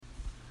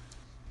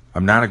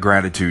I'm not a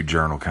gratitude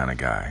journal kind of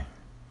guy.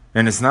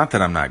 And it's not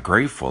that I'm not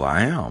grateful,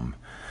 I am.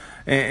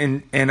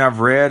 And I've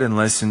read and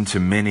listened to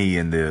many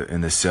in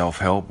the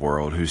self-help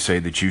world who say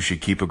that you should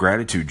keep a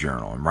gratitude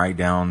journal and write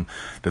down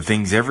the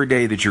things every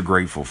day that you're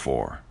grateful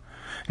for.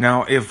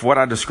 Now, if what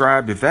I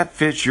described, if that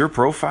fits your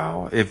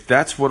profile, if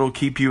that's what'll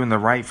keep you in the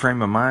right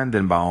frame of mind,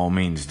 then by all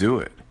means do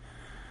it.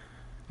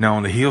 Now,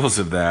 on the heels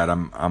of that,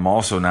 I'm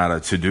also not a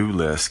to-do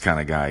list kind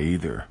of guy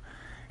either.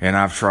 And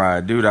I've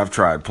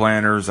tried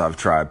planners, I've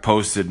tried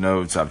Post-it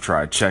notes, I've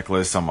tried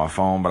checklists on my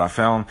phone, but I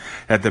found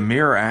that the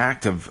mere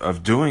act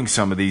of doing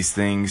some of these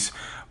things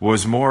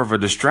was more of a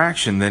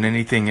distraction than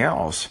anything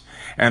else.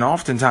 And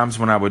oftentimes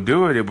when I would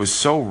do it, it was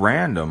so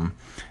random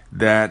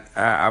that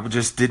I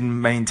just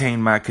didn't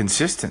maintain my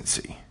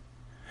consistency.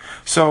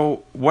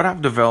 So what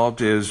I've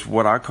developed is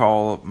what I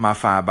call my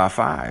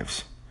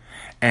 5x5s.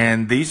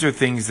 And these are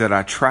things that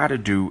I try to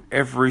do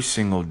every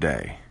single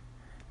day.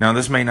 Now,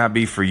 this may not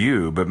be for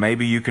you, but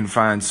maybe you can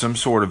find some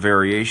sort of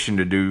variation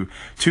to do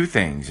two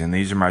things. And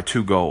these are my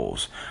two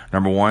goals.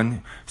 Number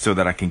one, so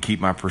that I can keep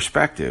my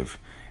perspective.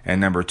 And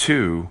number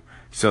two,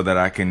 so that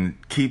I can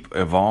keep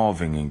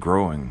evolving and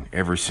growing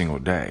every single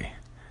day.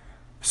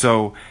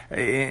 So,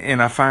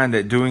 and I find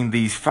that doing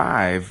these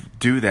 5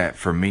 do that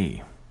for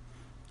me.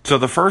 So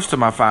the first of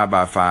my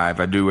 5x5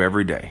 I do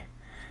every day.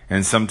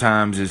 And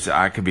sometimes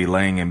I could be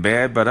laying in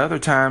bed, but other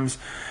times,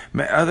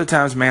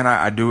 man,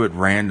 I do it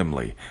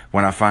randomly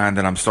when I find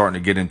that I'm starting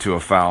to get into a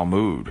foul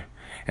mood.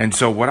 And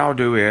so what I'll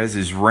do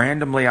is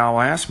randomly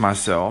I'll ask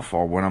myself,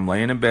 or when I'm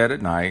laying in bed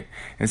at night,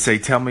 and say,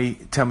 tell me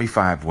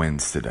 5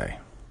 wins today.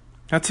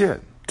 That's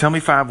it. Tell me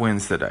 5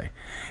 wins today.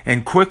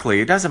 And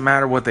quickly, it doesn't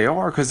matter what they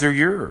are because they're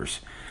yours.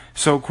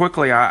 So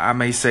quickly, I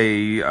may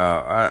say,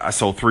 I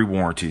sold 3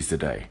 warranties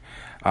today.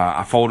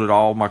 I folded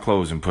all my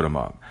clothes and put them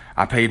up.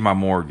 I paid my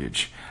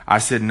mortgage. I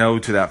said no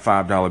to that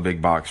 $5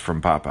 big box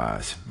from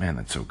Popeyes. Man,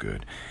 that's so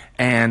good.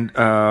 And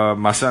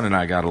my son and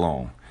I got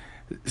along.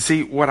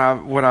 See, what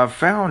I've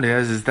found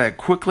is that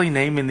quickly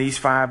naming these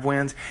 5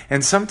 wins,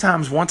 and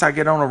sometimes once I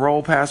get on a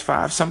roll past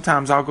 5,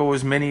 sometimes I'll go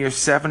as many as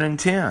 7 and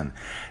 10.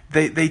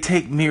 They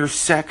take mere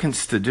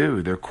seconds to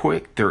do. They're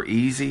quick, they're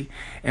easy,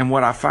 and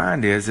what I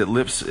find is it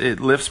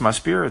lifts my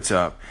spirits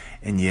up,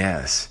 and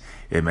yes,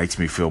 it makes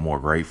me feel more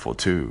grateful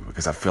too,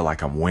 because I feel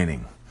like I'm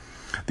winning.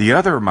 The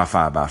other of my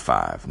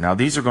 5x5. Now,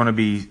 these are going to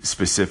be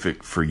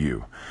specific for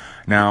you.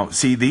 Now,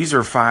 see, these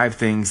are 5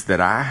 things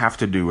that I have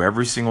to do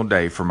every single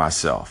day for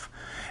myself.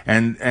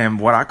 And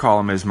what I call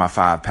them is my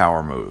 5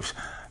 power moves.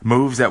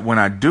 Moves that when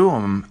I do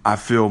them, I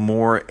feel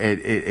more at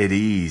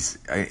ease,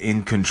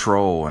 in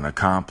control, and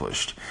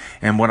accomplished.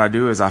 And what I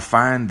do is I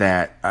find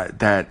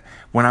that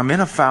when I'm in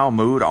a foul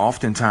mood,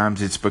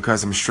 oftentimes it's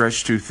because I'm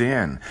stretched too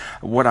thin.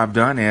 What I've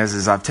done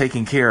is I've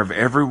taken care of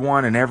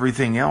everyone and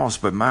everything else,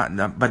 but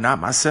not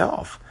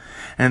myself.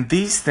 And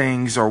these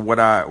things are what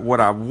I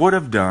would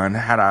have done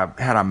had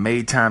I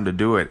made time to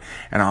do it.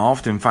 And I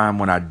often find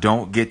when I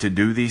don't get to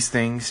do these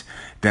things,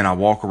 then I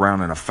walk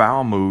around in a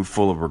foul mood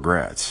full of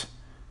regrets.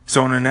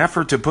 So in an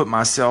effort to put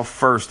myself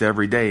first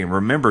every day, and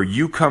remember,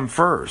 you come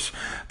first,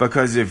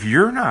 because if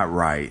you're not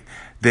right,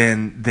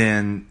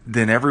 then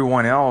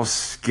everyone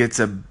else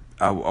gets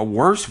a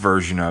worse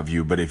version of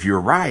you. But if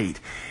you're right,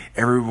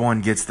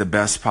 everyone gets the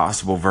best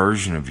possible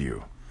version of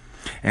you.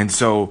 And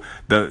so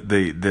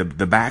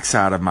the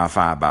backside of my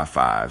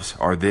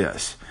 5x5s are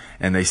this,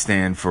 and they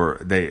stand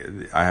for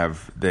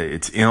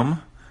it's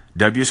M,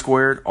 W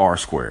squared, R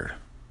squared.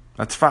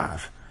 That's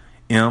 5.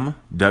 M,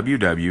 W,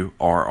 W,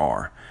 R,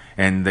 R.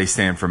 And they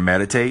stand for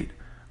meditate,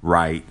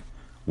 write,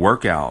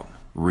 work out,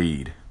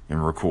 read,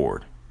 and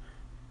record.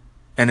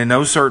 And in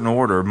no certain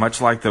order,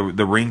 much like the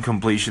ring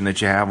completion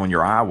that you have on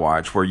your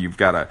iWatch, where you've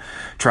got to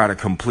try to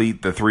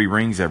complete the 3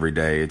 rings every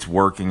day. It's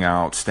working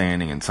out,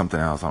 standing, and something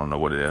else. I don't know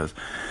what it is.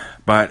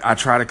 But I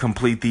try to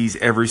complete these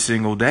every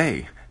single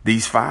day,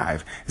 these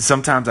 5.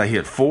 Sometimes I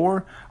hit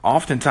 4.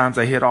 Oftentimes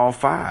I hit all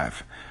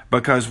 5.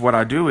 Because what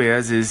I do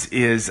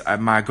is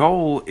my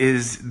goal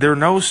is there are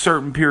no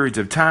certain periods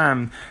of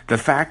time. The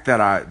fact that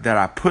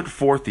I put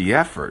forth the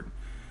effort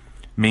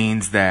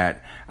means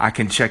that I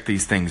can check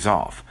these things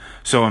off.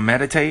 So I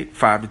meditate,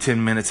 5 to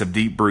 10 minutes of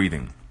deep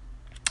breathing.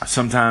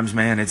 Sometimes,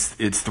 man,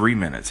 it's 3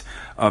 minutes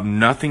of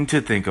nothing to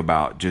think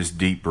about, just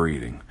deep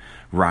breathing.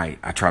 Write.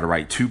 I try to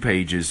write 2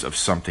 pages of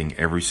something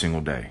every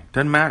single day.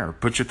 Doesn't matter.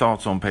 Put your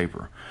thoughts on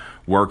paper.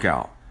 Work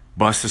out.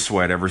 Bust a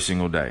sweat every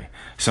single day.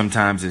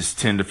 Sometimes it's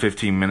 10 to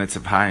 15 minutes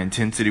of high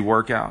intensity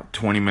workout,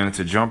 20 minutes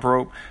of jump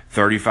rope,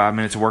 35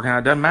 minutes of working out.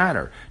 It doesn't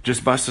matter.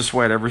 Just bust a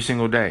sweat every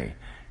single day.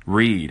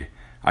 Read.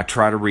 I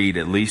try to read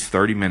at least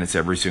 30 minutes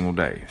every single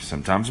day.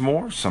 Sometimes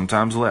more,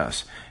 sometimes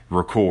less.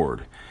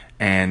 Record.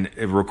 And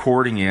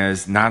recording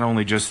is not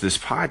only just this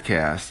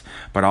podcast,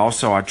 but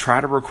also I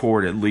try to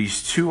record at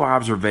least 2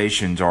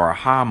 observations or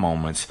aha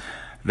moments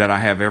that I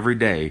have every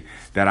day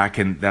that I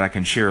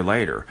can share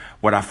later.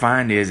 What I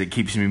find is it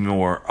keeps me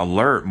more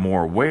alert,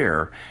 more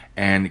aware,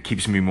 and it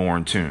keeps me more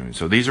in tune.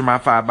 So these are my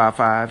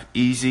 5x5,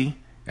 easy,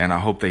 and I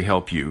hope they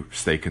help you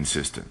stay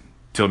consistent.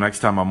 Till next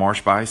time, I'm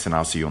Marsh Bice, and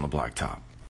I'll see you on the blacktop.